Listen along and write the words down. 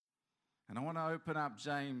And I want to open up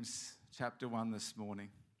James chapter 1 this morning.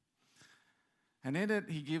 And in it,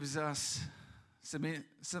 he gives us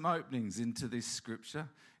some openings into this scripture,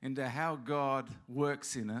 into how God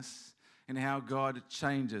works in us, and how God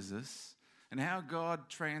changes us, and how God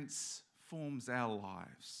transforms our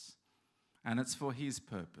lives. And it's for his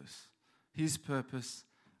purpose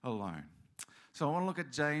alone. So I want to look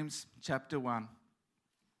at James chapter 1,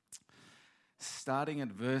 starting at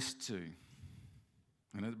verse 2.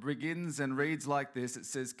 And it begins and reads like this. It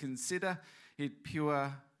says, "Consider it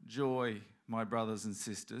pure joy, my brothers and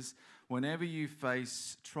sisters, whenever you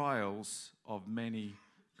face trials of many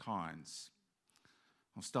kinds."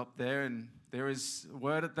 I'll stop there, and there is a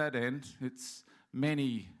word at that end. It's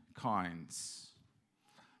many kinds.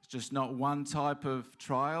 It's just not one type of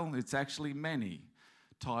trial. It's actually many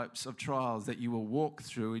types of trials that you will walk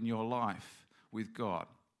through in your life with God.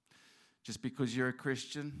 Just because you're a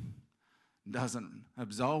Christian doesn't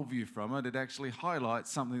absolve you from it. It actually highlights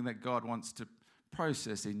something that God wants to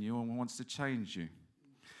process in you and wants to change you.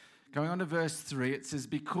 Going on to verse 3, it says,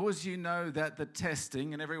 "Because you know that the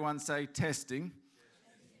testing," and everyone say testing,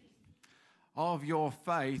 "of your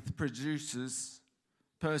faith produces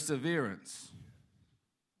perseverance.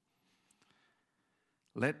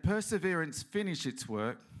 Let perseverance finish its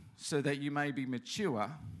work so that you may be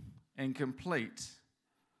mature and complete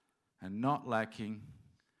and not lacking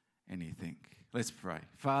anything." Let's pray.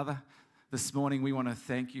 Father, this morning we want to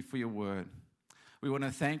thank you for your word. We want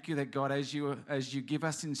to thank you that, God, as you give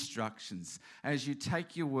us instructions, as you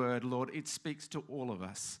take your word, Lord, it speaks to all of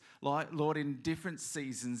us. Lord, in different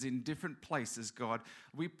seasons, in different places, God,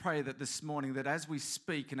 we pray that this morning, that as we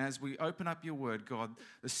speak and as we open up your word, God,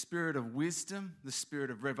 the spirit of wisdom, the spirit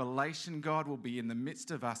of revelation, God, will be in the midst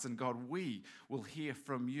of us. And God, we will hear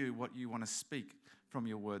from you what you want to speak from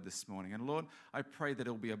your word this morning. And Lord, I pray that it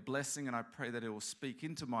will be a blessing, and I pray that it will speak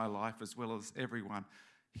into my life as well as everyone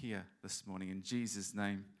here this morning. In Jesus'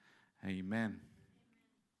 name, amen.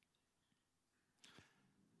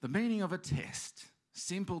 The meaning of a test.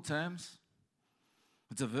 Simple terms.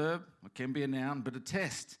 It's a verb, it can be a noun, but a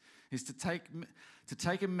test is to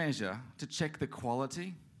take a measure to check the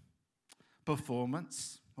quality,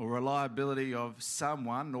 performance, or reliability of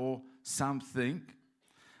someone or something,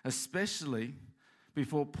 especially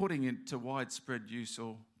before putting it to widespread use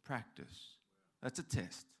or practice. That's a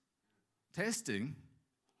test. Testing,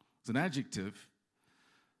 as an adjective,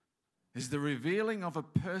 is the revealing of a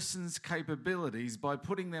person's capabilities by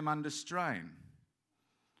putting them under strain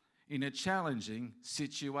in a challenging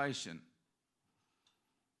situation.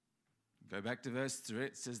 Go back to verse 3.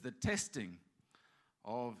 It says the testing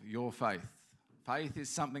of your faith. Faith is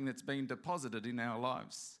something that's been deposited in our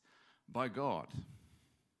lives by God.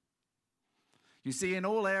 You see, in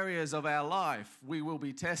all areas of our life, we will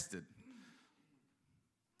be tested.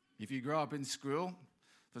 If you grow up in school,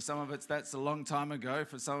 for some of it, that's a long time ago.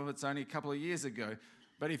 For some of it's only a couple of years ago.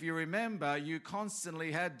 But if you remember, you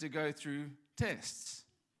constantly had to go through tests.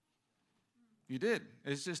 You did.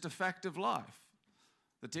 It's just a fact of life.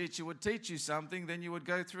 The teacher would teach you something, then you would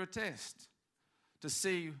go through a test to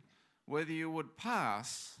see whether you would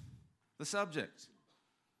pass the subject.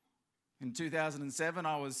 In 2007,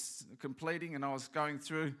 I was completing and I was going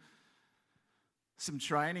through some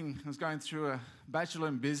training. I was going through a Bachelor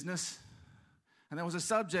in Business. And there was a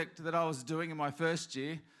subject that I was doing in my first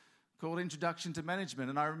year called Introduction to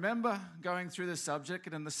Management. And I remember going through the subject,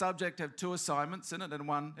 and the subject had 2 assignments in it and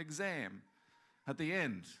 1 exam. At the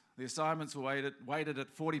end, the assignments were weighted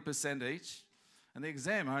at 40% each, and the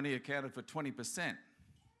exam only accounted for 20%.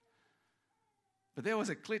 But there was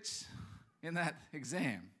a glitch in that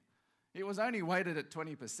exam. It was only weighted at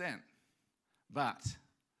 20%, but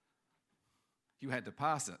you had to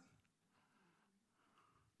pass it.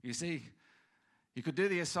 You see, you could do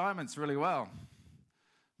the assignments really well,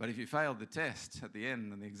 but if you failed the test at the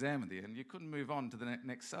end and the exam at the end, you couldn't move on to the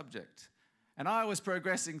next subject. And I was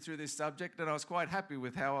progressing through this subject, and I was quite happy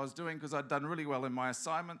with how I was doing because I'd done really well in my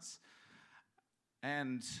assignments.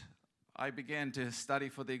 And I began to study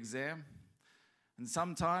for the exam. And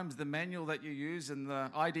sometimes the manual that you use and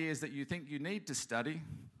the ideas that you think you need to study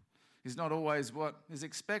is not always what is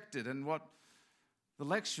expected and what the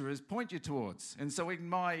lecturers point you towards. And so in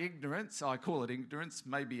my ignorance, I call it ignorance,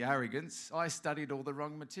 maybe arrogance, I studied all the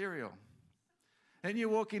wrong material. Then you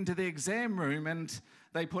walk into the exam room and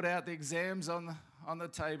they put out the exams on the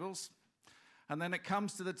tables. And then it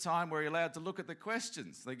comes to the time where you're allowed to look at the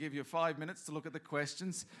questions. They give you 5 minutes to look at the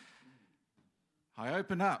questions. I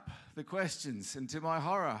open up the questions, and to my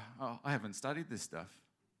horror, I haven't studied this stuff.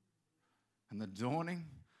 And the dawning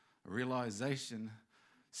realization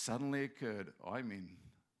suddenly occurred, I'm in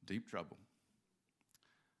deep trouble.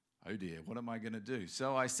 oh dear, what am I going to do?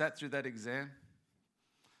 So I sat through that exam.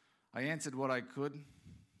 I answered what I could.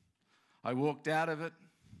 I walked out of it,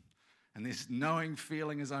 and this knowing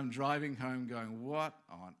feeling as I'm driving home going, what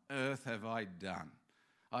on earth have I done?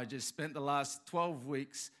 I just spent the last 12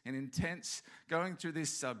 weeks in intense going through this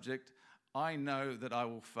subject. I know that I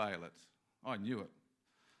will fail it. I knew it.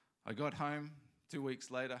 I got home 2 weeks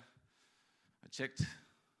later. I checked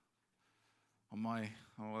on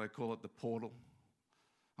what they call it, the portal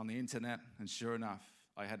on the internet, and sure enough,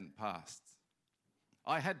 I hadn't passed.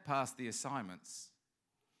 I had passed the assignments,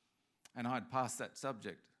 and I had passed that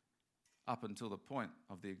subject up until the point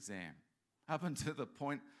of the exam, up until the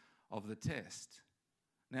point of the test.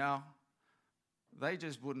 Now, they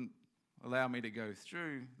just wouldn't allow me to go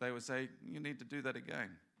through. They would say, you need to do that again.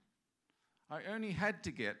 I only had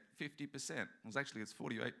to get 50%. It's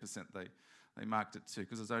 48% they marked it to,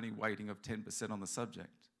 because there's only weighting of 10% on the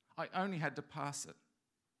subject. I only had to pass it.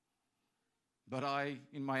 But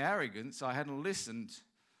in my arrogance, I hadn't listened,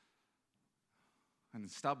 and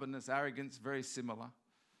stubbornness, arrogance, very similar.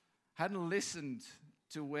 Hadn't listened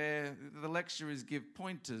to where the lecturers give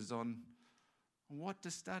pointers on what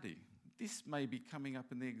to study. This may be coming up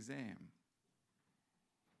in the exam.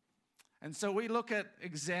 And so we look at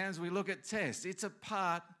exams, we look at tests. It's a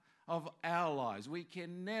part of our lives. We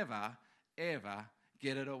can never, ever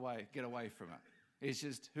get away from it. It's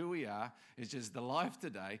just who we are. It's just the life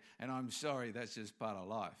today. And I'm sorry, that's just part of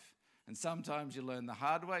life. And sometimes you learn the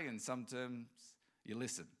hard way, and sometimes you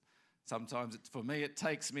listen. Sometimes, for me, it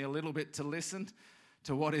takes me a little bit to listen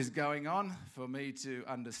to what is going on for me to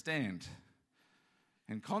understand.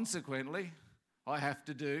 And consequently, I have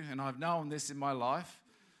to do, and I've known this in my life,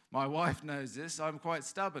 my wife knows this, I'm quite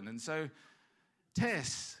stubborn. And so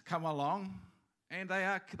tests come along, and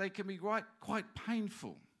they can be quite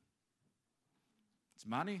painful. It's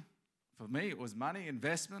money. For me, it was money,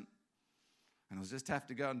 investment, and I'll just have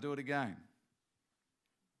to go and do it again.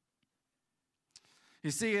 You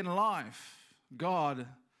see, in life, God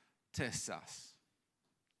tests us.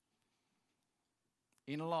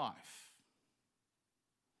 In life.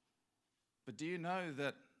 But do you know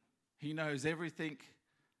that He knows everything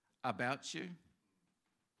about you?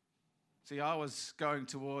 See, I was going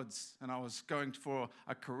for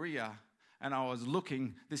a career, and I was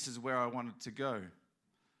looking, this is where I wanted to go.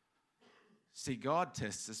 See, God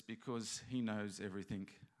tests us because He knows everything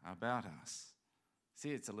about us.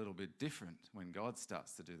 See, it's a little bit different when God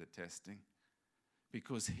starts to do the testing,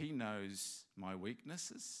 because He knows my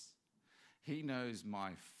weaknesses. He knows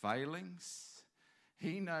my failings.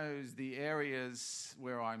 He knows the areas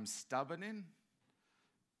where I'm stubborn in,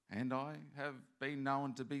 and I have been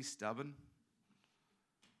known to be stubborn.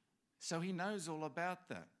 So He knows all about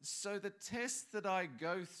that. So the tests that I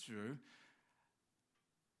go through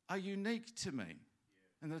are unique to me.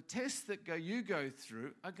 And the tests that you go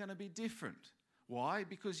through are going to be different. Why?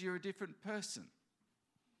 Because you're a different person.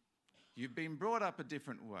 You've been brought up a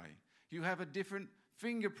different way. You have a different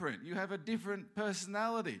fingerprint. You have a different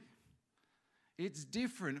personality. It's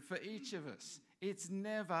different for each of us. It's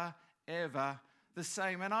never, ever the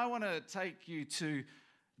same. And I want to take you to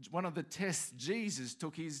one of the tests Jesus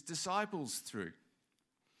took His disciples through.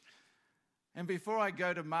 And before I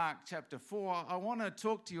go to Mark chapter 4, I want to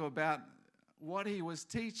talk to you about what He was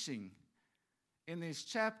teaching in this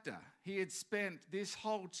chapter. He had spent this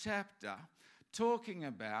whole chapter talking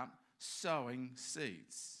about sowing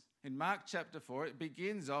seeds. In Mark chapter 4, it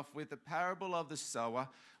begins off with the parable of the sower,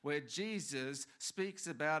 where Jesus speaks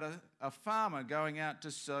about a farmer going out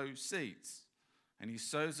to sow seeds. And he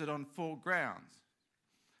sows it on 4 grounds.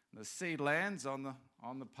 The seed lands on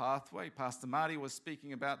the pathway. Pastor Marty was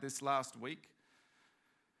speaking about this last week.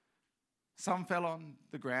 Some fell on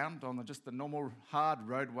the ground, on just the normal hard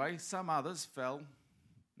roadway. Some others fell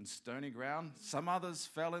in stony ground. Some others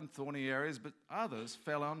fell in thorny areas, but others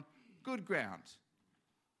fell on good ground.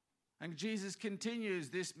 And Jesus continues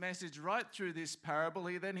this message right through this parable.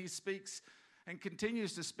 He speaks and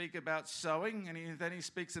continues to speak about sowing, and then he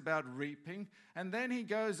speaks about reaping. And then he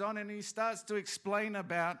goes on and he starts to explain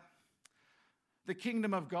about the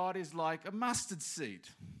kingdom of God is like a mustard seed.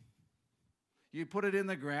 You put it in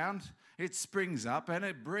the ground, it springs up, and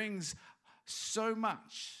it brings so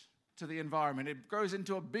much to the environment. It grows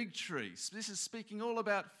into a big tree. This is speaking all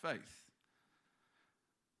about faith.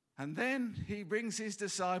 And then he brings his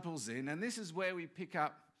disciples in, and this is where we pick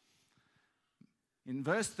up in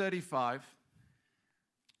verse 35.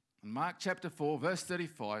 In Mark chapter 4, verse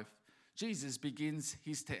 35, Jesus begins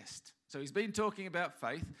his test. So he's been talking about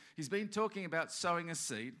faith. He's been talking about sowing a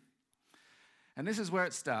seed. And this is where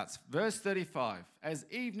it starts. Verse 35, as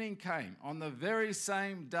evening came on the very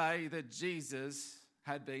same day that Jesus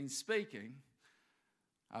had been speaking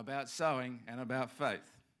about sowing and about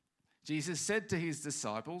faith. Jesus said to his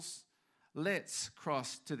disciples, "Let's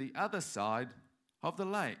cross to the other side of the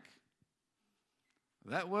lake."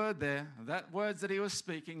 That word there, that words that he was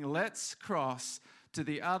speaking, "let's cross to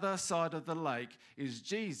the other side of the lake," is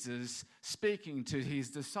Jesus speaking to his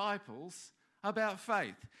disciples about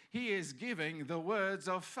faith. He is giving the words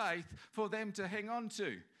of faith for them to hang on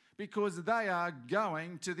to because they are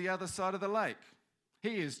going to the other side of the lake.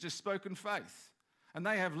 He has just spoken faith and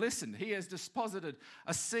they have listened. He has deposited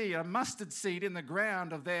a seed, a mustard seed in the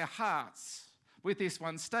ground of their hearts with this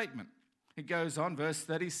one statement. It goes on, verse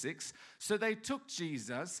 36. So they took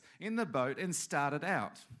Jesus in the boat and started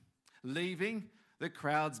out, leaving the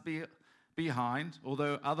crowds behind,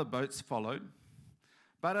 although other boats followed.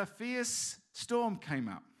 But a fierce storm came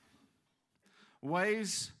up.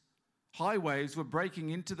 High waves were breaking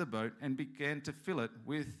into the boat and began to fill it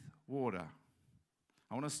with water.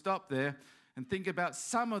 I want to stop there and think about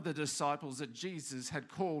some of the disciples that Jesus had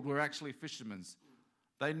called were actually fishermen.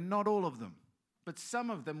 Not all of them, but some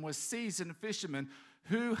of them were seasoned fishermen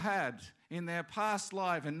who had in their past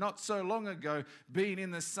life and not so long ago been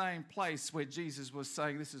in the same place where Jesus was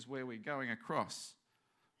saying, "This is where we're going across."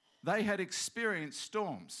 They had experienced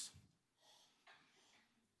storms.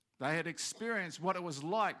 They had experienced what it was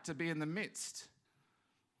like to be in the midst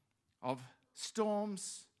of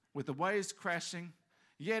storms with the waves crashing.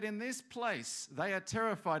 Yet in this place, they are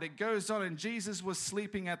terrified. It goes on, and Jesus was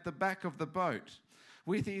sleeping at the back of the boat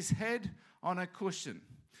with his head on a cushion.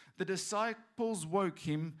 The disciples woke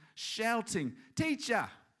him, shouting,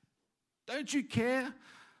 "Teacher, don't you care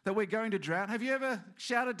that we're going to drown?" Have you ever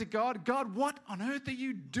shouted to God, "God, what on earth are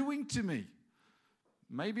you doing to me?"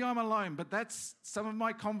 Maybe I'm alone, but that's some of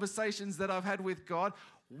my conversations that I've had with God.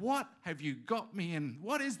 What have you got me in?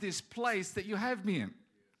 What is this place that you have me in?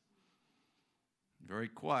 Very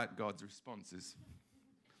quiet, God's response is.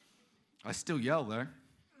 I still yell though.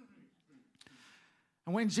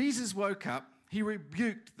 And when Jesus woke up, he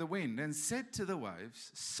rebuked the wind and said to the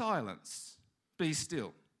waves, "Silence, be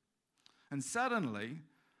still." And suddenly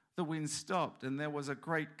the wind stopped and there was a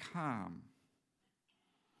great calm.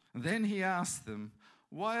 And then he asked them,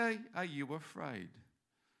 "Why are you afraid?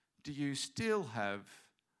 Do you still have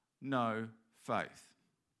no faith?"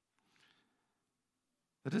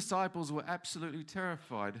 The disciples were absolutely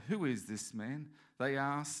terrified. "Who is this man?" they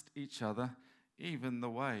asked each other. "Even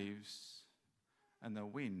the waves and the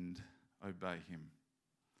wind obey him."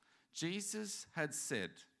 Jesus had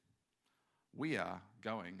said, "We are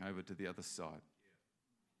going over to the other side."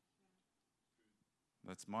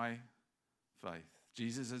 That's my faith.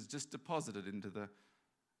 Jesus has just deposited into the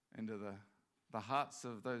hearts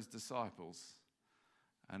of those disciples,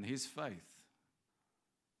 and his faith,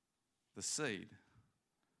 the seed,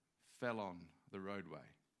 fell on the roadway.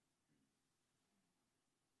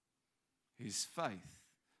 His faith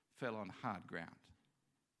fell on hard ground.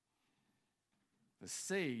 The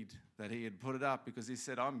seed that he had put it up because he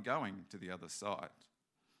said, "I'm going to the other side."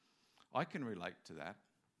 I can relate to that.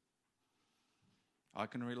 I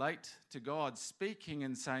can relate to God speaking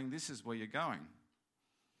and saying, "This is where you're going."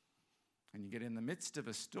 And you get in the midst of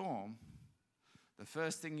a storm, the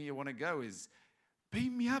first thing you want to go is,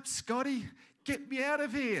 "Beam me up, Scotty. Get me out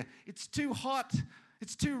of here. It's too hot.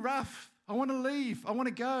 It's too rough. I want to leave. I want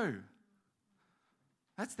to go."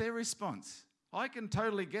 That's their response. I can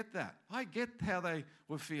totally get that. I get how they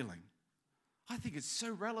were feeling. I think it's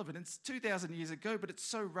so relevant. It's 2,000 years ago, but it's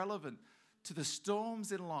so relevant to the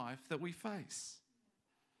storms in life that we face.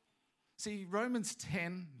 See, Romans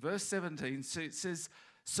 10, verse 17, so it says,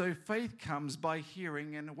 "So faith comes by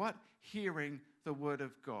hearing," and what? Hearing the word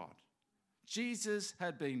of God. Jesus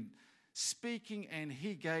had been speaking and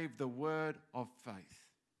he gave the word of faith.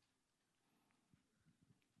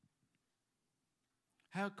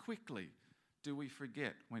 How quickly do we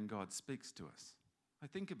forget when God speaks to us? I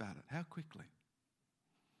think about it. How quickly?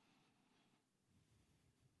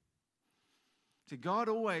 See, God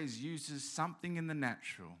always uses something in the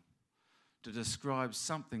natural to describe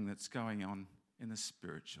something that's going on in the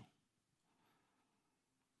spiritual.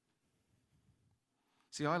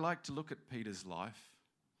 See, I like to look at Peter's life.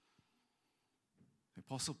 The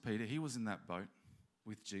Apostle Peter, he was in that boat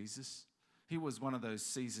with Jesus. He was one of those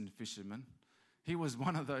seasoned fishermen. He was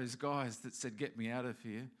one of those guys that said, "Get me out of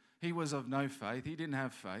here." He was of no faith. He didn't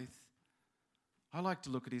have faith. I like to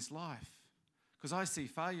look at his life because I see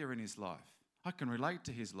failure in his life. I can relate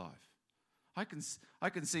to his life. I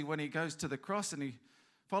can see when he goes to the cross and he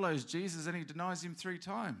follows Jesus and he denies him 3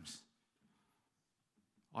 times.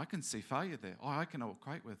 I can see failure there. I can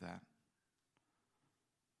equate with that.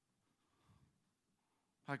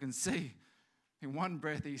 I can see In one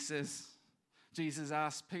breath he says, Jesus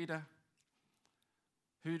asked Peter,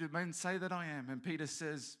 who do men say that I am? And Peter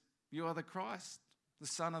says, you are the Christ, the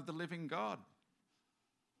Son of the living God.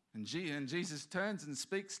 And Jesus turns and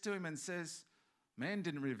speaks to him and says, man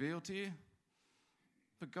didn't reveal to you,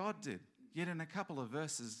 but God did. Yet in a couple of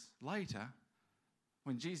verses later,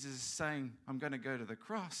 when Jesus is saying, I'm going to go to the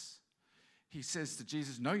cross, he says to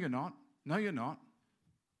Jesus, no, you're not. No, you're not.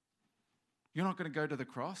 You're not going to go to the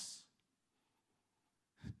cross.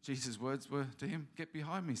 Jesus' words were to him, get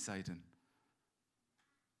behind me, Satan.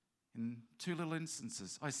 In two little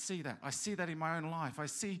instances, I see that. I see that in my own life. I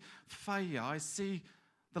see failure. I see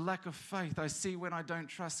the lack of faith. I see when I don't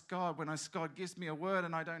trust God, when God gives me a word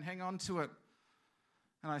and I don't hang on to it.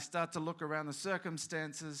 And I start to look around the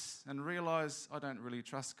circumstances and realize I don't really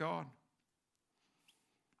trust God.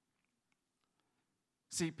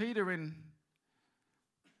 See, Peter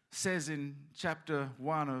says in chapter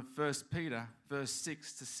 1 of 1 Peter, verse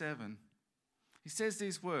 6 to 7, he says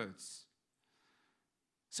these words,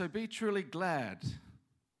 so be truly glad.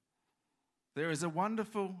 There is a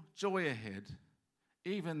wonderful joy ahead,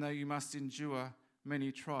 even though you must endure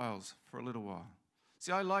many trials for a little while.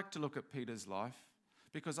 See, I like to look at Peter's life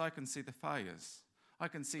because I can see the failures. I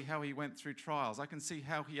can see how he went through trials. I can see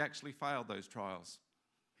how he actually failed those trials.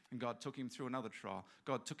 And God took him through another trial.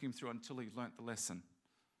 God took him through until he learnt the lesson.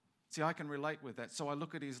 See, I can relate with that, so I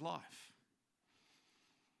look at his life.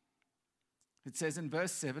 It says in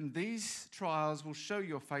verse 7, these trials will show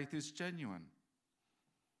your faith is genuine.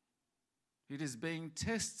 It is being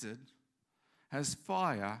tested as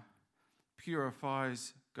fire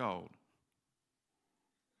purifies gold.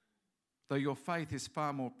 Though your faith is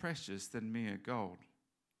far more precious than mere gold.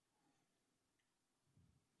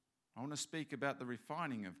 I want to speak about the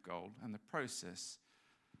refining of gold and the process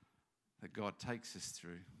that God takes us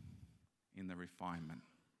through in the refinement.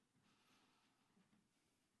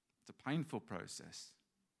 It's a painful process,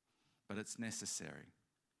 but it's necessary.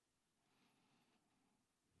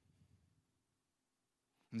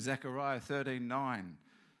 In Zechariah 13:9,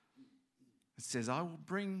 it says, I will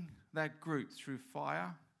bring that group through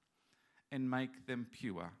fire and make them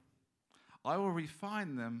pure. I will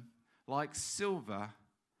refine them like silver,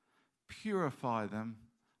 purify them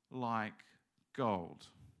like gold.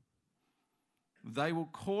 They will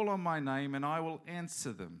call on my name and I will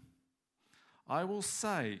answer them. I will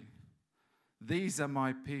say, these are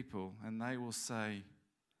my people, and they will say,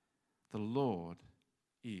 the Lord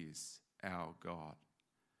is our God.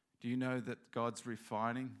 Do you know that God's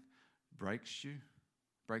refining breaks you,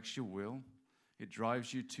 breaks your will? It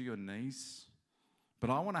drives you to your knees.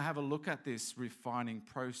 But I want to have a look at this refining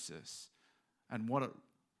process and what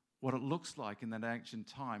it looks like in that ancient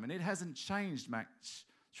time. And it hasn't changed much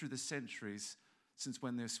through the centuries since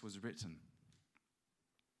when this was written.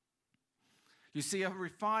 You see, a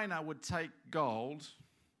refiner would take gold,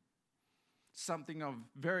 something of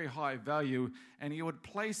very high value, and he would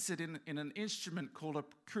place it in an instrument called a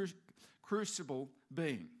crucible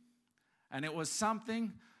beam. And it was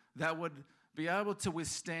something that would be able to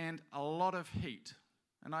withstand a lot of heat.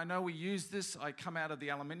 And I know we use this. I come out of the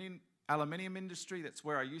aluminium industry. That's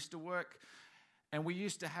where I used to work. And we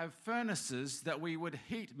used to have furnaces that we would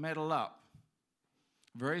heat metal up.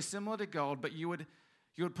 Very similar to gold, but you would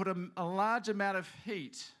put a large amount of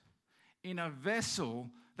heat in a vessel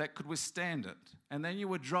that could withstand it. And then you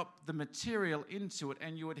would drop the material into it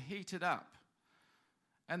and you would heat it up.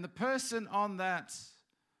 And the person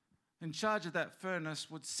in charge of that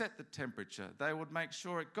furnace would set the temperature. They would make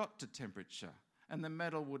sure it got to temperature and the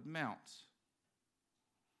metal would melt.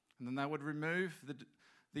 And then they would remove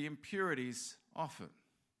the impurities off it.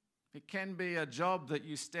 It can be a job that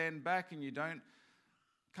you stand back and you don't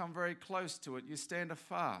come very close to it. You stand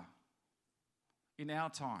afar in our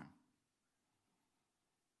time.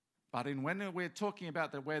 But when we're talking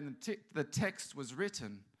about when the text was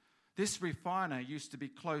written, this refiner used to be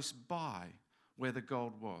close by where the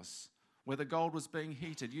gold was being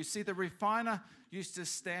heated. You see, the refiner used to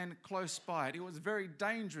stand close by it. It was very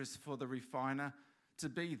dangerous for the refiner to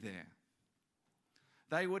be there.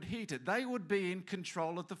 They would heat it. They would be in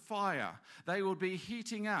control of the fire. They would be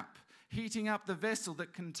heating up the vessel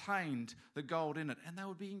that contained the gold in it, and they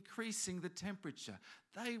would be increasing the temperature.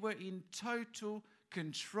 They were in total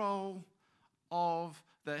control of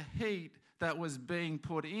the heat that was being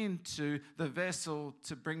put into the vessel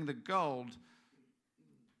to bring the gold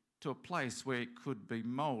to a place where it could be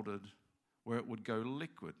molded, where it would go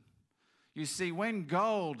liquid. You see, when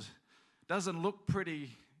gold doesn't look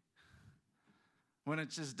pretty when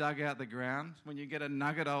it's just dug out the ground. When you get a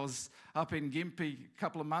nugget, I was up in Gympie a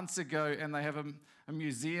couple of months ago, and they have a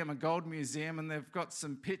museum, a gold museum, and they've got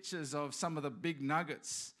some pictures of some of the big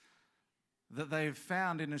nuggets that they've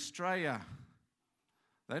found in Australia.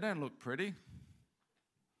 They don't look pretty.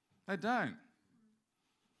 They don't.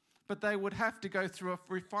 But they would have to go through a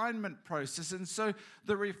refinement process. And so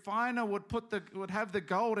the refiner would have the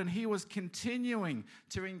gold, and he was continuing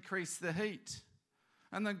to increase the heat.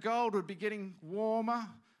 And the gold would be getting warmer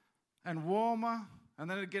and warmer, and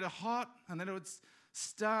then it would get hot, and then it would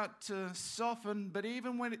start to soften. But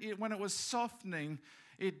even when it was softening,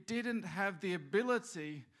 it didn't have the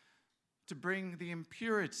ability to bring the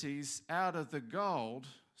impurities out of the gold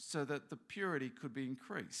so that the purity could be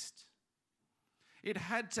increased. It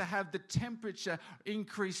had to have the temperature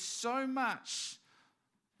increase so much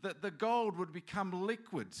that the gold would become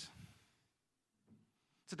liquid.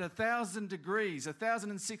 So at 1,000 degrees,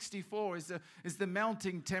 1,064 is the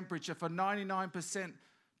melting temperature for 99%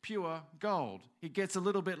 pure gold. It gets a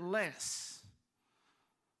little bit less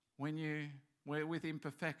with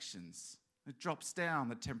imperfections. It drops down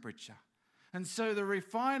the temperature. And so the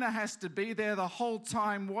refiner has to be there the whole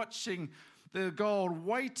time watching the gold,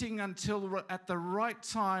 waiting until at the right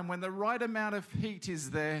time when the right amount of heat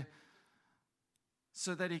is there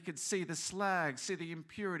so that he could see the slag, see the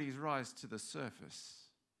impurities rise to the surface.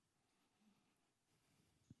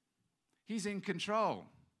 He's in control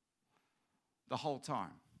the whole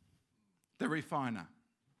time, the refiner.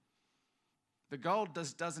 The gold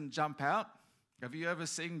doesn't jump out. Have you ever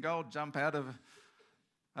seen gold jump out of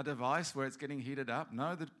a device where it's getting heated up?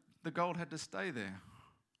 No, the gold had to stay there.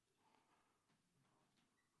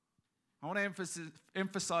 I want to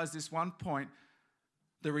emphasize this one point.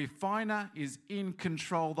 The refiner is in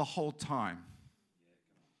control the whole time.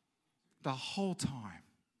 The whole time.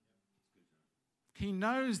 He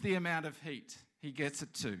knows the amount of heat he gets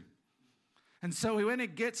it to. And so when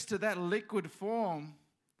it gets to that liquid form,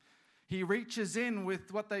 he reaches in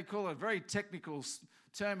with what they call a very technical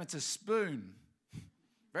term. It's a spoon.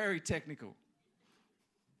 Very technical.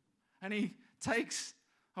 And he takes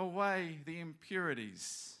away the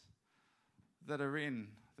impurities that are in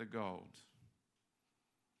the gold.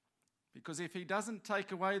 Because if he doesn't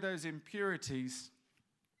take away those impurities,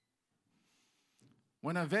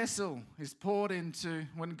 when a vessel is poured into,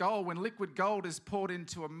 when liquid gold is poured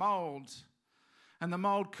into a mold, and the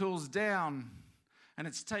mold cools down and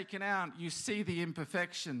it's taken out, you see the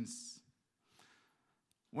imperfections.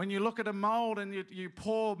 When you look at a mold and you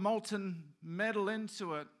pour molten metal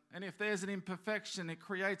into it, and if there's an imperfection, it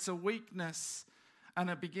creates a weakness and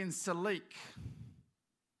it begins to leak.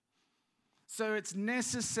 So it's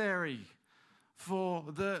necessary for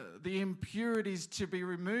the impurities to be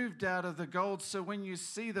removed out of the gold, so when you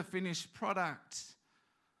see the finished product,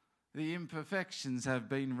 the imperfections have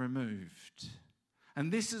been removed.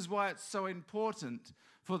 And this is why it's so important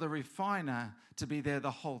for the refiner to be there the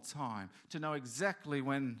whole time, to know exactly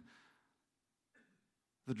when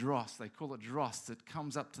the dross, they call it dross, that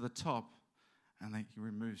comes up to the top, and he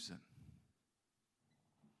removes it.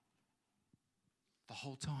 The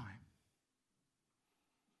whole time.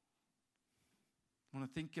 I want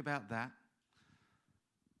to think about that.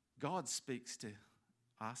 God speaks to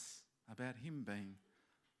us about him being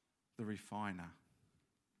the refiner.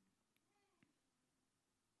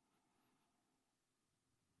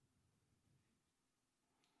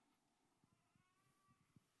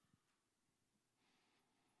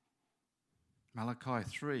 Malachi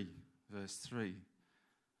 3, verse 3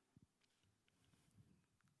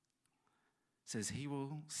 says, he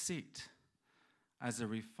will sit as a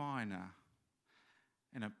refiner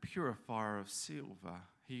and a purifier of silver.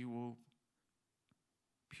 He will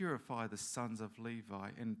purify the sons of Levi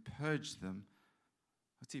and purge them.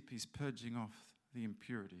 What's it? He's purging off the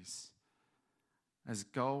impurities as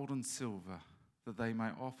gold and silver, that they may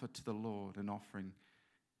offer to the Lord an offering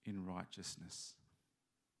in righteousness.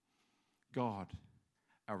 God,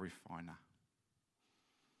 our refiner.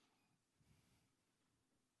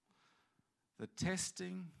 The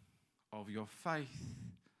testing of your faith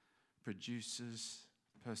produces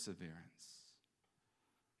perseverance.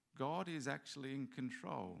 God is actually in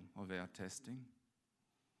control of our testing.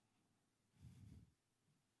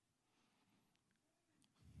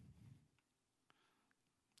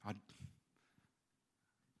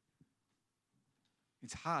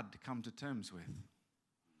 It's hard to come to terms with.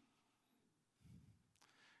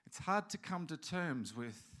 It's hard to come to terms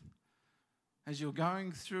with as you're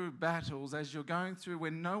going through battles, as you're going through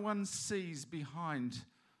when no one sees behind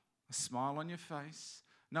a smile on your face,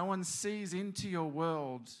 no one sees into your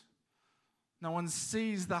world, no one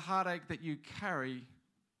sees the heartache that you carry.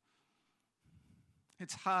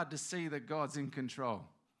 It's hard to see that God's in control.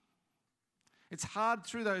 It's hard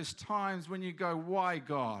through those times when you go, why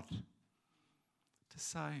God? To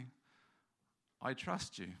say, I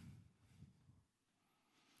trust you.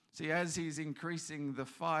 See, as he's increasing the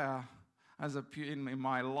fire in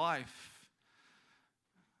my life,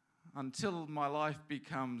 until my life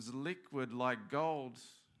becomes liquid like gold,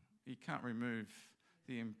 he can't remove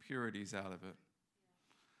the impurities out of it.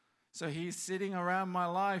 So he's sitting around my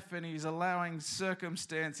life and he's allowing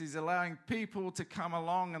circumstance, he's allowing people to come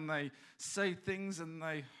along and they say things and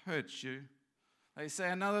they hurt you. They say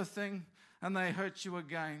another thing and they hurt you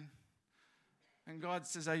again. And God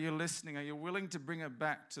says, are you listening? Are you willing to bring it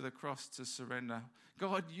back to the cross to surrender?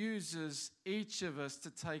 God uses each of us to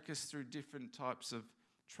take us through different types of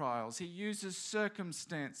trials. He uses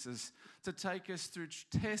circumstances to take us through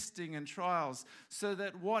testing and trials so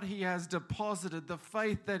that what he has deposited, the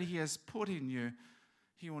faith that he has put in you,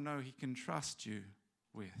 he will know he can trust you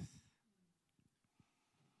with.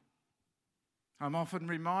 I'm often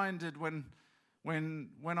reminded when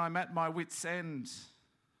I'm at my wit's end,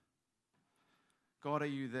 God, are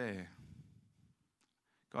you there?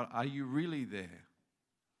 God, are you really there?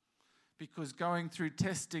 Because going through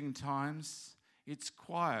testing times, it's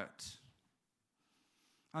quiet.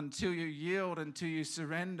 Until you yield, until you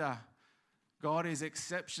surrender, God is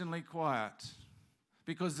exceptionally quiet.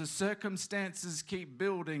 Because the circumstances keep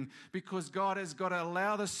building. Because God has got to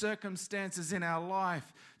allow the circumstances in our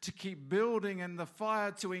life to keep building and the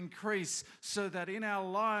fire to increase so that in our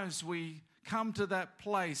lives we come to that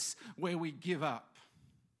place where we give up.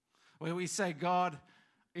 Where we say, God,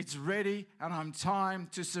 it's ready and I'm time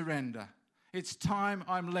to surrender. It's time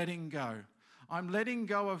I'm letting go. I'm letting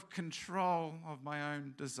go of control of my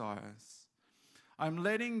own desires. I'm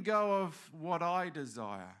letting go of what I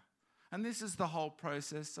desire. And this is the whole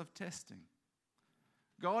process of testing.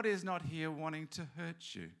 God is not here wanting to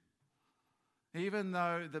hurt you. Even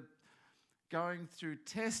though going through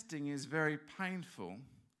testing is very painful,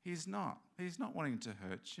 He's not. He's not wanting to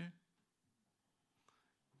hurt you.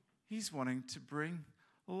 He's wanting to bring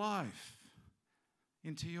life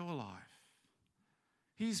into your life.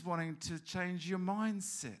 He's wanting to change your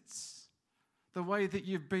mindsets, the way that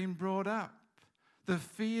you've been brought up, the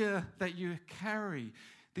fear that you carry.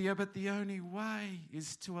 But the only way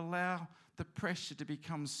is to allow the pressure to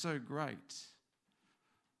become so great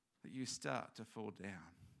that you start to fall down.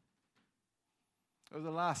 Over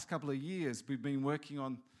the last couple of years, we've been working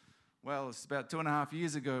on, it's about 2.5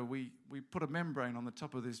 years ago, we put a membrane on the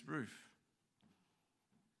top of this roof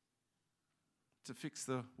to fix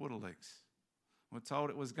the water leaks. We were told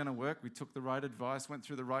it was going to work. We took the right advice, went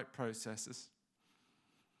through the right processes.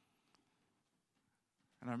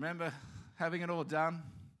 And I remember having it all done.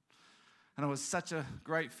 And it was such a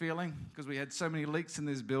great feeling because we had so many leaks in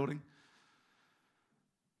this building.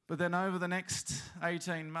 But then over the next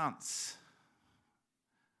 18 months,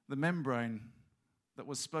 the membrane that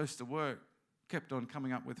was supposed to work kept on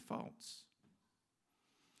coming up with faults.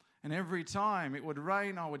 And every time it would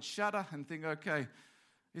rain, I would shudder and think, okay,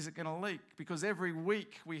 is it going to leak? Because every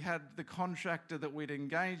week we had the contractor that we'd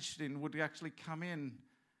engaged in would actually come in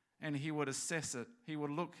and he would assess it. He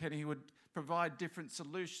would look and he would provide different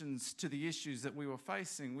solutions to the issues that we were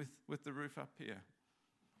facing with the roof up here.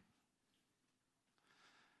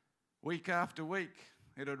 Week after week,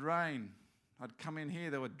 it would rain. I'd come in here,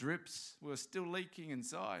 there were drips. We were still leaking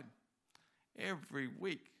inside. Every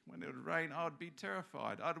week when it would rain, I'd be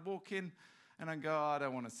terrified. I'd walk in and I'd go, I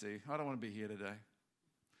don't want to see. I don't want to be here today.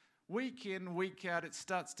 Week in, week out, it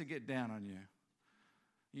starts to get down on you.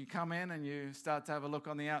 You come in and you start to have a look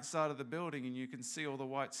on the outside of the building and you can see all the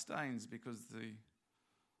white stains because the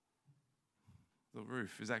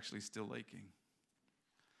roof is actually still leaking.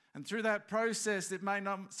 And through that process, it may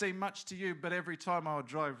not seem much to you, but every time I would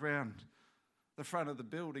drive round the front of the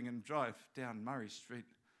building and drive down Murray Street,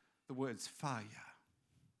 the words failure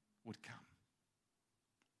would come.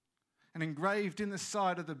 And engraved in the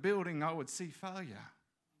side of the building, I would see failure.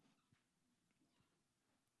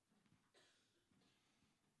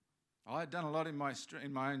 I had done a lot in my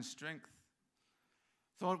own strength.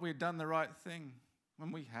 Thought we'd done the right thing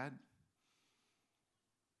when we had.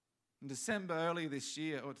 In December early this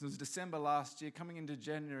year, or it was December last year, coming into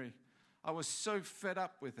January, I was so fed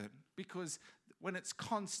up with it because when it's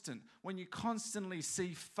constant, when you constantly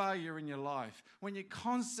see failure in your life, when you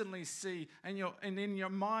constantly see, and in your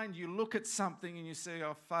mind you look at something and you say,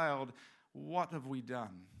 I've failed, what have we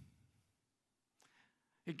done?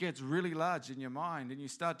 It gets really large in your mind and you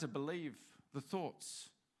start to believe the thoughts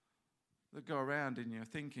that go around in your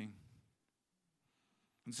thinking.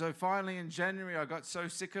 And so finally in January, I got so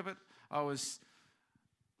sick of it, I was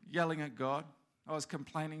yelling at God. I was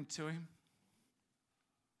complaining to him.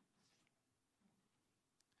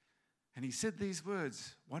 And he said these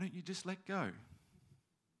words, "Why don't you just let go?"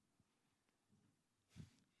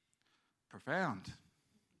 Profound.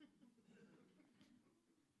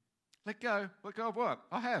 Let go. Let go of what?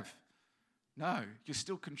 I have. No, you're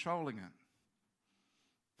still controlling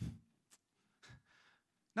it.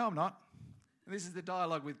 No, I'm not. And this is the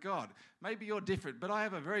dialogue with God. Maybe you're different, but I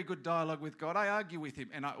have a very good dialogue with God. I argue with him,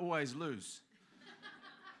 and I always lose.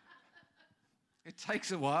 It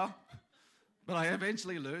takes a while, but I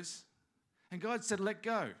eventually lose. And God said, let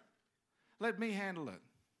go. Let me handle it.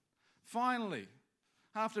 Finally,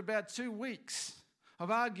 after about 2 weeks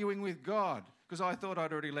of arguing with God, because I thought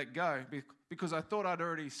I'd already let go, because I thought I'd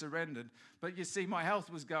already surrendered. But you see, my health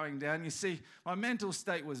was going down. You see, my mental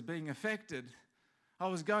state was being affected. I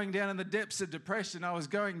was going down in the depths of depression. I was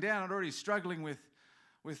going down. I'd already struggling with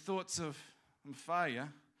thoughts of failure.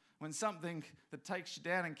 When something that takes you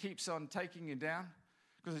down and keeps on taking you down,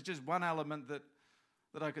 because it's just one element that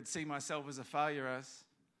I could see myself as a failure as.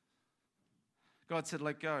 God said,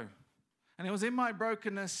 let go. And it was in my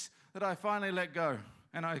brokenness that I finally let go.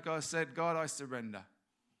 And I said, God, I surrender.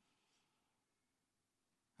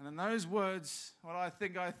 And in those words, I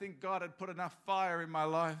think God had put enough fire in my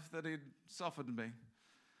life that He'd softened me.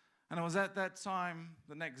 And it was at that time,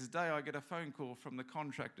 the next day, I get a phone call from the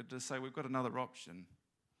contractor to say, we've got another option.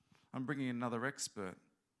 I'm bringing in another expert.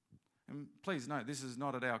 And please note, this is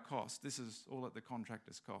not at our cost. This is all at the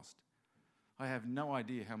contractor's cost. I have no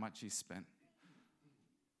idea how much he's spent.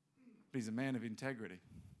 But he's a man of integrity.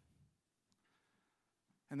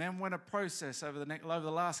 And then went a process over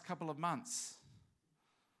the last couple of months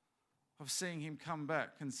of seeing him come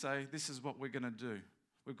back and say, this is what we're going to do.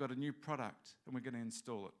 We've got a new product and we're going to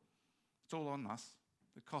install it. It's all on us.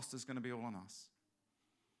 The cost is going to be all on us.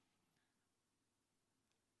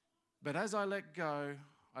 But as I let go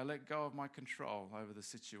of my control over the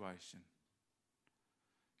situation.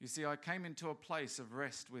 You see, I came into a place of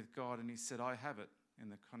rest with God, and He said, I have it in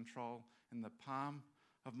the control, in the palm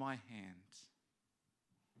of my hand.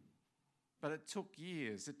 But it took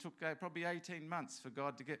years. It took probably 18 months for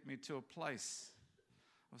God to get me to a place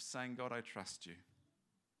of saying, God, I trust you.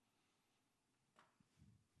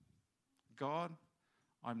 God,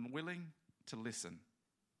 I'm willing to listen.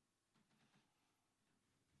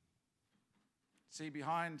 See,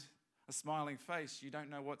 behind a smiling face, you don't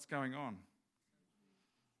know what's going on.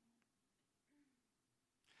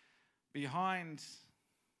 Behind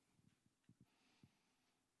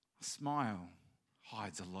a smile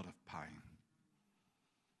hides a lot of pain.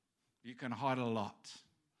 You can hide a lot.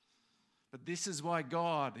 But this is why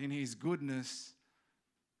God, in His goodness,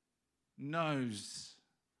 knows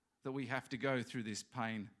that we have to go through this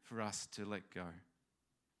pain for us to let go.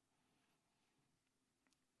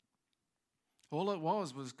 All it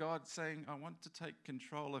was God saying, I want to take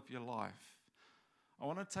control of your life. I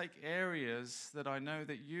want to take areas that I know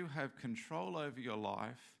that you have control over your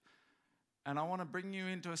life, and I want to bring you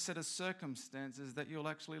into a set of circumstances that you'll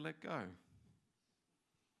actually let go.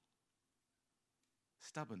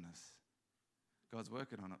 Stubbornness. God's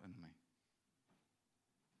working on it in me.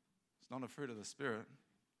 It's not a fruit of the Spirit.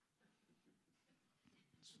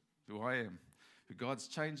 It's who I am. Who God's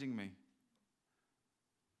changing me.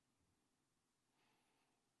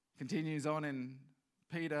 Continues on in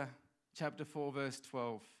Peter chapter 4, verse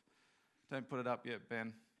 12. Don't put it up yet,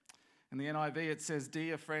 Ben. In the NIV it says,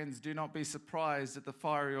 Dear friends, do not be surprised at the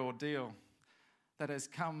fiery ordeal that has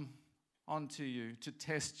come onto you to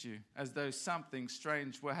test you, as though something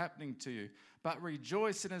strange were happening to you. But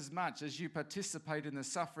rejoice inasmuch as you participate in the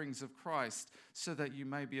sufferings of Christ, so that you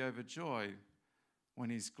may be overjoyed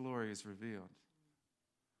when His glory is revealed.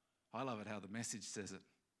 I love it how the Message says it.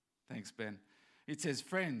 Thanks, Ben. It says,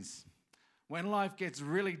 friends, when life gets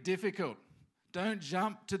really difficult, don't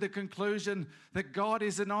jump to the conclusion that God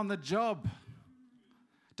isn't on the job.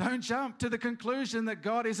 Don't jump to the conclusion that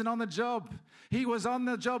God isn't on the job. He was on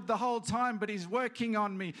the job the whole time, but He's working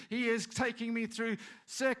on me. He is taking me through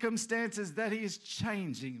circumstances that He is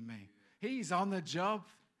changing me. He's on the job.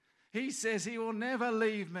 He says He will never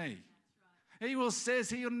leave me. He says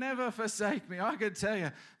He'll never forsake me. I could tell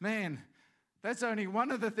you, man, that's only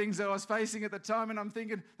one of the things that I was facing at the time, and I'm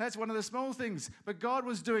thinking, that's one of the small things. But God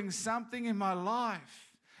was doing something in my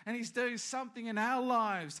life, and He's doing something in our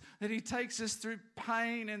lives, that He takes us through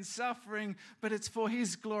pain and suffering, but it's for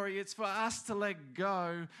His glory. It's for us to let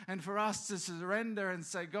go and for us to surrender and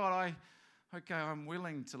say, God, I'm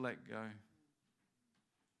willing to let go.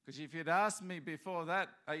 Because if you'd asked me before that,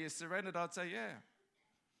 are you surrendered? I'd say, yeah.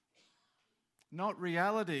 Not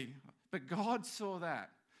reality, but God saw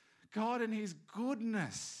that. God in His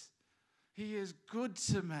goodness He is good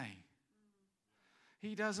to me.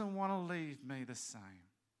 He doesn't want to leave me the same.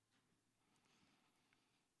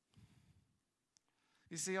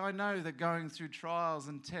 You see, I know that going through trials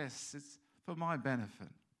and tests is for my benefit.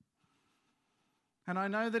 And I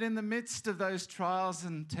know that in the midst of those trials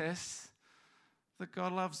and tests, that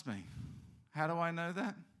God loves me. How do I know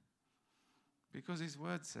that? Because His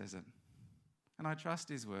Word says it. And I trust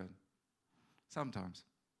His Word. Sometimes.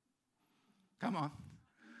 Come on.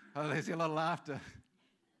 Oh, there's a lot of laughter.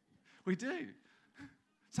 We do.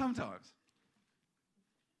 Sometimes.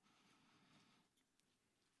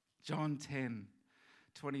 John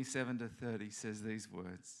 10:27-30 says these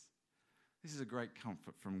words. This is a great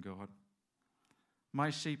comfort from God. My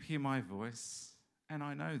sheep hear my voice, and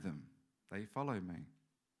I know them. They follow me.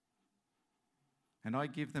 And I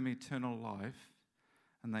give them eternal life,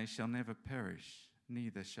 and they shall never perish,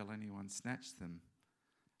 neither shall anyone snatch them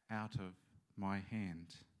out of my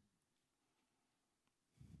hand.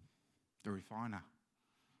 The refiner.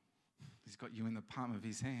 He's got you in the palm of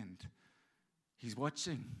His hand. He's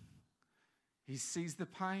watching. He sees the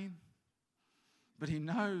pain, but He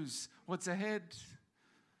knows what's ahead.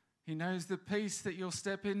 He knows the peace that you'll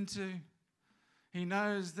step into. He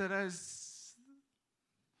knows that as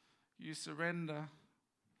you surrender,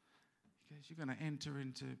 He goes, you're going to enter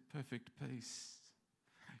into perfect peace.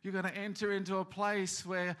 You're going to enter into a place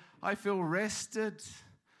where I feel rested,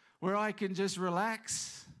 where I can just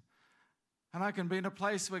relax. And I can be in a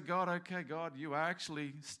place where God, okay, God, you are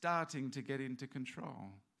actually starting to get into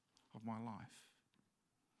control of my life.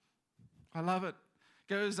 I love it.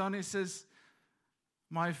 Goes on, he says,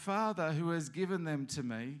 my Father who has given them to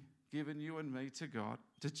me, given you and me to God,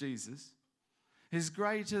 to Jesus, is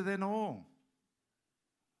greater than all.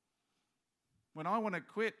 When I want to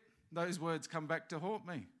quit, those words come back to haunt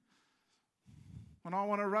me. When I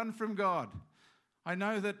want to run from God, I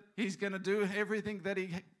know that He's going to do everything that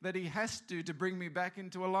he has to bring me back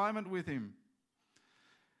into alignment with Him.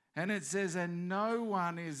 And it says, and no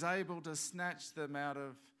one is able to snatch them out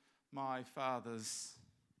of my Father's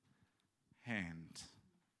hand.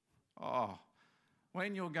 Oh,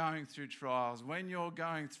 when you're going through trials, when you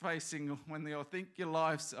think your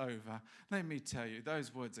life's over, let me tell you,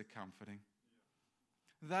 those words are comforting.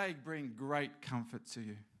 They bring great comfort to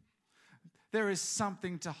you. There is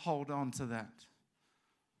something to hold on to that.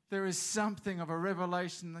 There is something of a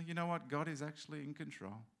revelation that, you know what, God is actually in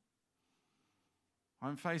control.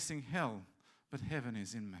 I'm facing hell, but heaven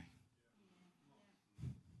is in me.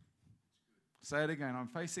 Say it again, I'm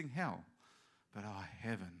facing hell, but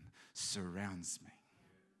heaven surrounds me.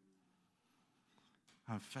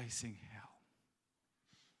 I'm facing hell,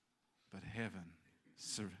 but heaven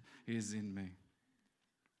is in me.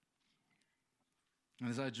 And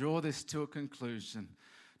as I draw this to a conclusion,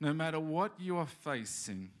 no matter what you are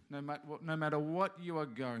facing, no matter what you are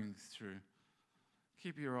going through,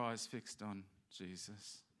 keep your eyes fixed on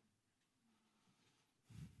Jesus.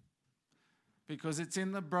 Because it's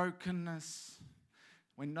in the brokenness,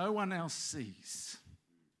 when no one else sees,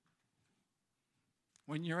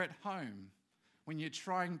 when you're at home, when you're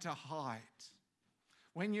trying to hide,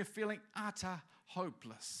 when you're feeling utter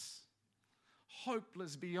hopeless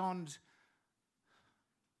beyond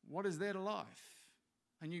what is there to life.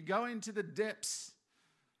 And you go into the depths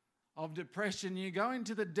of depression, you go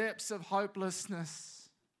into the depths of hopelessness.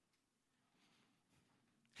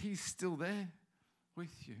 He's still there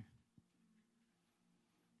with you.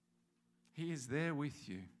 He is there with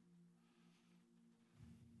you.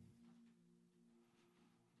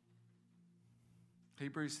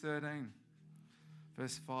 Hebrews 13,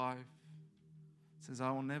 verse 5 says,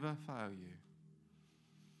 I will never fail you.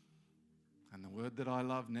 And the word that I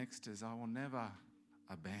love next is, I will never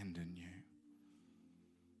abandon you.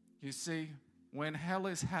 You see, when hell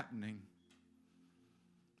is happening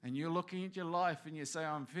and you're looking at your life and you say,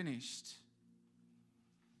 I'm finished,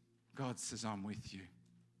 God says, I'm with you.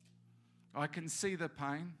 I can see the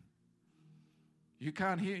pain. You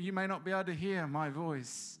can't hear, you may not be able to hear my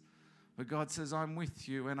voice, but God says, I'm with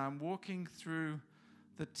you, and I'm walking through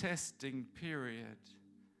the testing period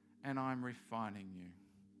and I'm refining you.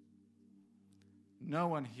 No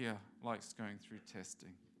one here likes going through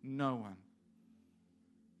testing. No one.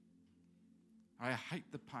 I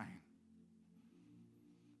hate the pain.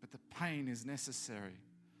 But the pain is necessary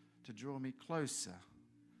to draw me closer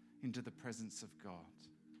into the presence of God,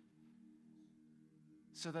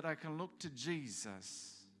 so that I can look to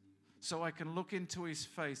Jesus, so I can look into His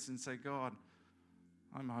face and say, God,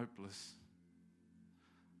 I'm hopeless.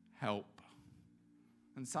 Help.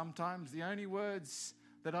 And sometimes the only words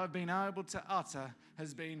that I've been able to utter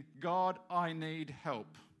has been, God, I need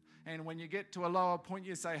help. And when you get to a lower point,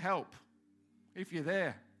 you say, help. if you're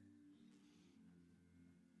there.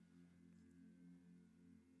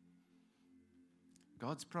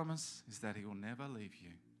 God's promise is that he will never leave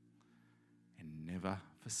you and never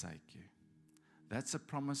forsake you. That's a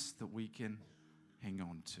promise that we can hang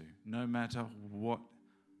on to, no matter what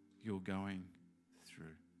you're going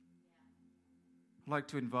through. I'd like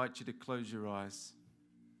to invite you to close your eyes.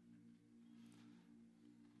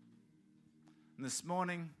 And this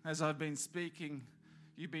morning, as I've been speaking,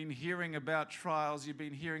 you've been hearing about trials, you've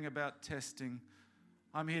been hearing about testing.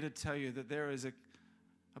 I'm here to tell you that there is a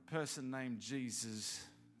person named Jesus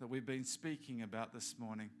that we've been speaking about this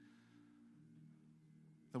morning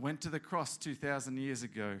that went to the cross 2,000 years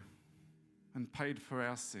ago and paid for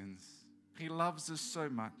our sins. He loves us so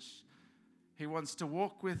much. He wants to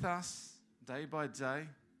walk with us day by day.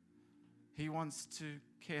 He wants to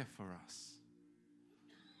care for us.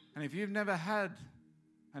 And if you've never had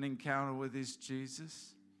an encounter with this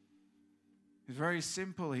Jesus, it's very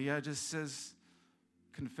simple. He just says,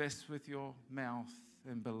 confess with your mouth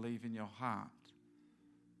and believe in your heart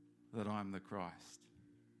that I'm the Christ.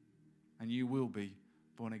 And you will be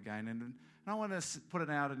born again. And I want to put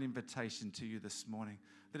out an invitation to you this morning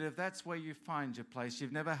that if that's where you find your place,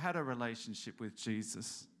 you've never had a relationship with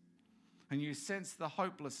Jesus, and you sense the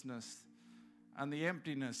hopelessness and the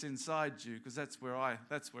emptiness inside you, because that's where I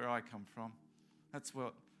come from. That's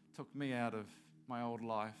what took me out of my old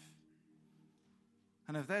life.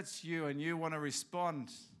 And if that's you and you want to respond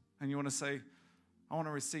and you want to say, I want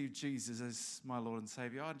to receive Jesus as my Lord and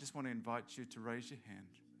Savior, I just want to invite you to raise your hand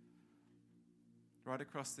right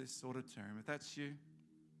across this auditorium. If that's you,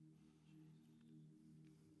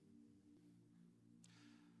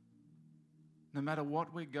 no matter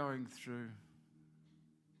what we're going through,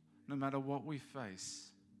 no matter what we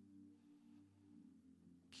face,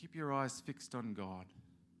 keep your eyes fixed on God,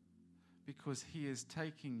 because he is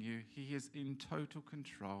taking you. He is in total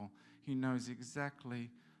control. He knows exactly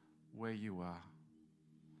where you are.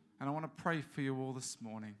 And I want to pray for you all this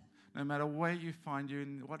morning. No matter where you find you,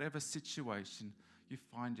 in whatever situation you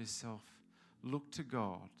find yourself, look to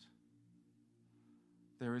God.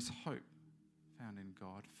 There is hope found in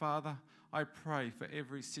God. Father, I pray for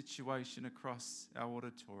every situation across our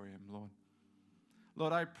auditorium, Lord.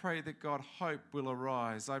 Lord, I pray that God, hope will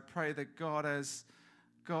arise. I pray that God, as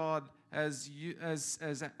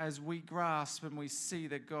we grasp and we see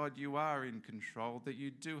that God, you are in control, that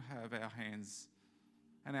you do have our hands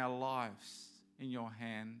and our lives in your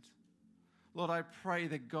hand. Lord, I pray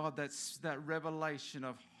that God, that revelation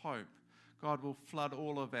of hope, God, will flood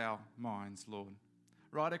all of our minds, Lord.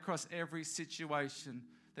 Right across every situation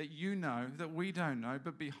that you know, that we don't know,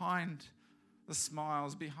 but behind the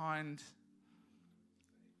smiles, behind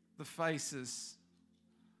the faces,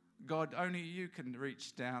 God, only you can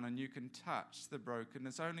reach down and you can touch the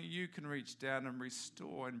brokenness. Only you can reach down and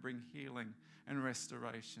restore and bring healing and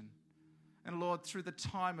restoration. And Lord, through the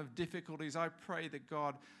time of difficulties, I pray that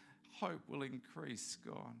God, hope will increase,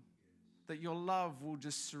 God. That your love will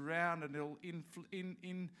just surround and it'll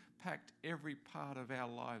impact every part of our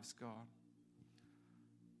lives, God.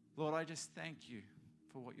 Lord, I just thank you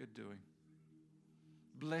for what you're doing.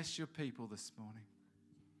 Bless your people this morning.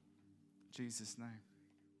 In Jesus' name.